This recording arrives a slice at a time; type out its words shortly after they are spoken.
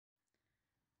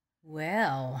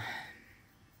Well,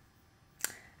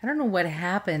 I don't know what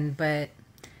happened, but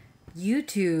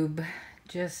YouTube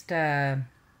just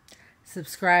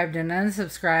subscribed and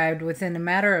unsubscribed within a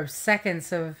matter of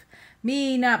seconds of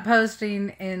me not posting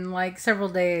in like several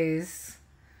days.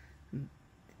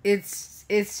 It's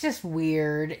just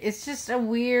weird. It's just a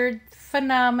weird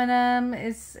phenomenon.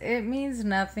 It means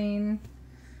nothing.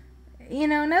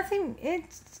 Nothing.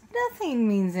 It's nothing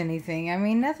means anything. I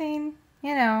mean, nothing.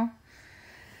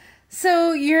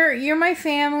 So you're my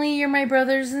family, you're my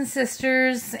brothers and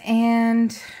sisters,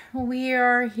 and we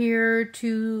are here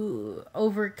to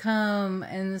overcome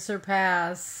and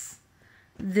surpass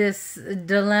this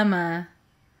dilemma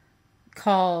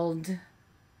called,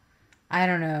 I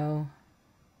don't know,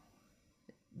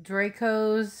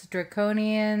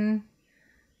 draconian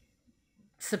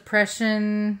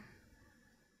suppression,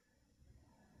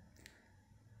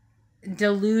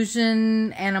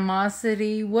 delusion,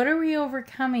 animosity. What are we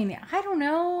overcoming? I don't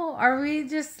know. Are we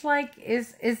just like,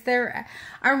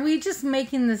 are we just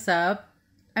making this up?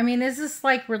 I mean, is this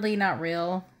like really not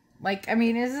real? Like, I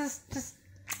mean, is this just,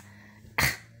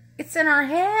 it's in our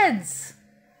heads.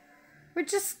 We're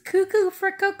just cuckoo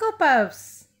for Cocoa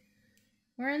Puffs.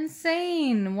 We're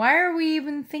insane. Why are we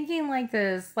even thinking like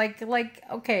this? Like,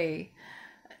 okay.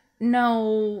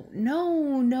 No.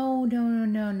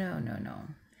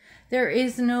 There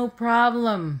is no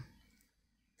problem.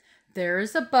 There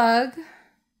is a bug.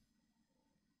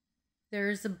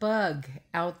 There's a bug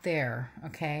out there,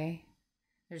 okay?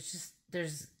 There's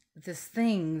this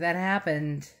thing that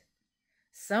happened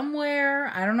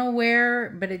somewhere. I don't know where,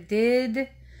 but it did.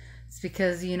 It's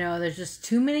because, there's just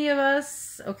too many of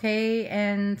us, okay?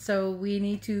 And so we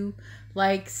need to,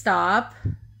 stop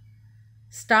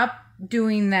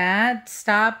doing that.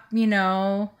 Stop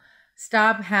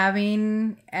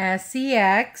having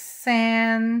CX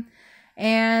and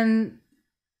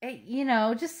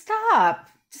just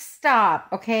stop,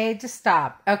 okay? Just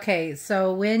stop. Okay,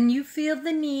 so when you feel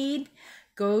the need,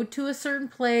 go to a certain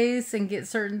place and get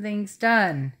certain things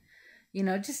done.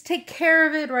 Just take care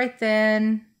of it right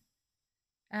then.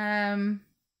 And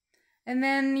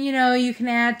then, you can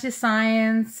add to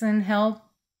science and help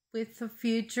with the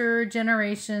future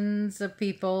generations of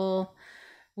people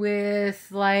with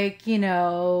things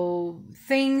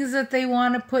that they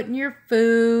want to put in your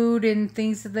food and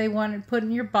things that they want to put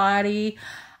in your body.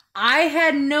 I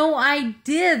had no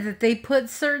idea that they put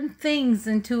certain things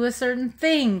into a certain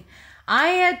thing. I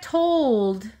had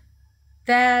told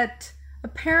that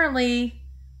apparently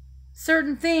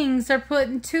certain things are put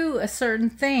into a certain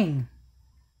thing.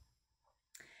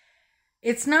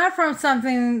 It's not from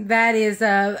something that is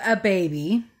a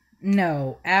baby.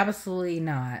 No, absolutely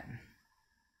not.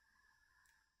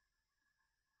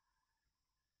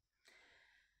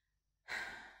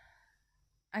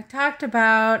 I talked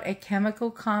about a chemical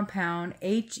compound,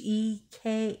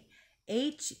 HEK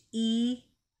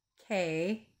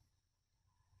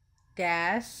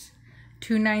dash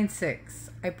 296.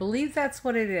 I believe that's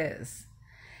what it is.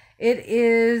 It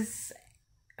is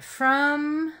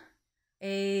from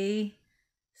a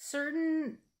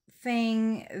certain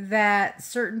thing that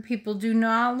certain people do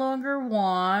not longer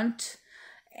want,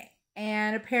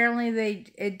 and apparently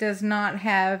it does not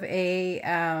have a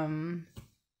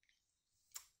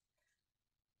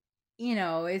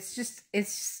it's just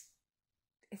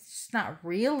not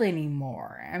real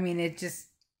anymore. I mean, it just,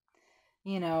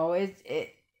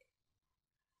 it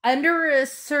under a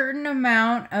certain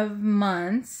amount of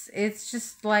months, it's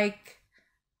just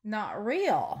not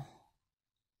real.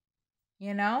 Do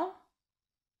you know?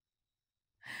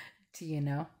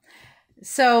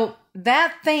 So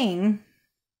that thing,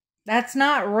 that's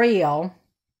not real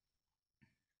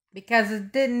because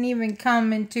it didn't even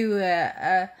come into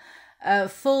a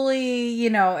fully,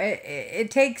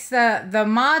 it takes the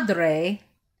madre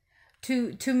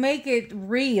to make it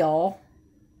real.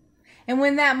 And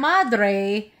when that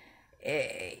madre,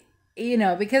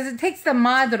 because it takes the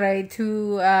madre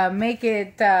to make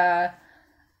it an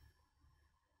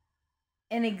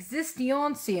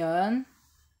existencion,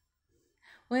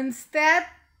 once that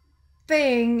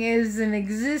thing is an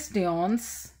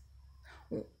existence,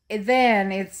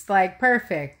 then it's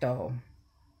perfecto.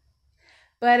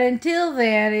 But until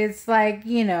then, it's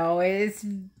it's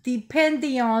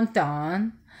dependent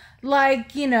on,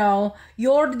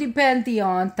 you're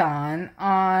dependent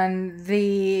on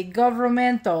the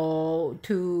governmental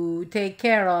to take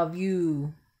care of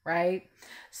you, right?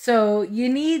 So you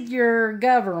need your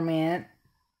government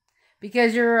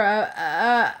because you're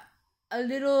a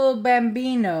little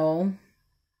bambino,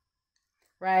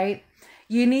 right?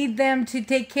 You need them to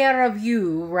take care of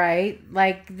you, right?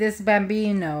 Like this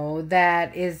bambino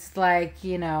that is like,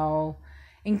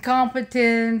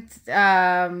 incompetent,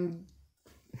 I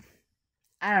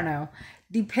don't know,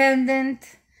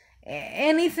 dependent.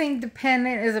 Anything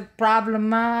dependent is a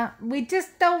problem. We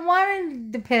just don't want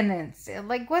independence.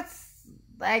 Like,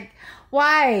 like,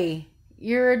 why?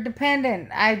 You're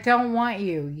dependent. I don't want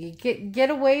you. You get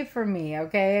away from me,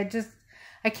 okay?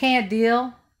 I can't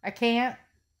deal. I can't.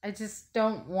 I just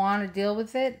don't want to deal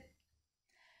with it.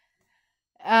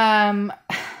 Um,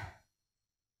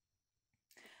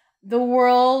 the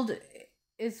world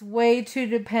is way too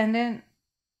dependent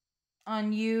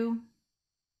on you.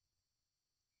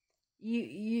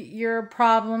 You're a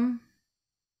problem.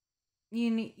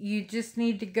 You just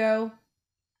need to go.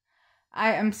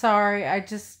 I'm sorry.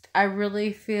 I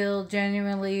really feel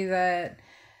genuinely that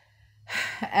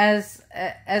as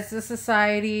a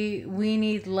society we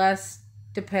need less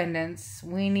dependence.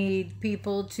 We need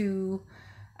people to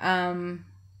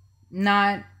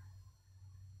not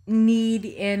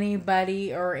need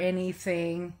anybody or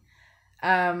anything.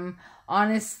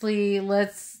 Honestly,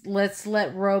 let's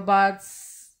let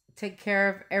robots take care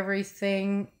of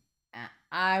everything.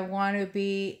 I want to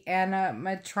be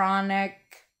animatronic.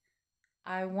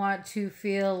 I want to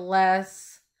feel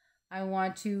less. I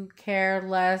want to care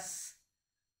less.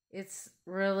 It's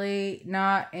really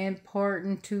not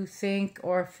important to think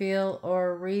or feel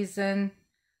or reason.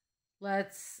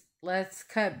 Let's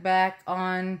cut back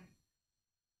on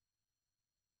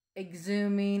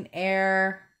exhuming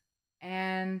air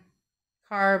and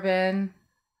carbon.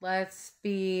 Let's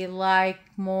be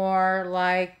more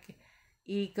like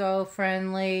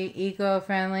eco-friendly.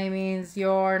 Eco-friendly means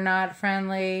you're not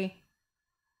friendly.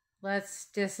 Let's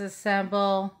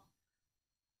disassemble.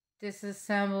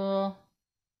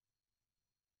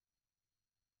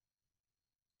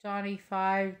 Johnny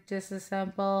 5,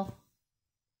 disassemble.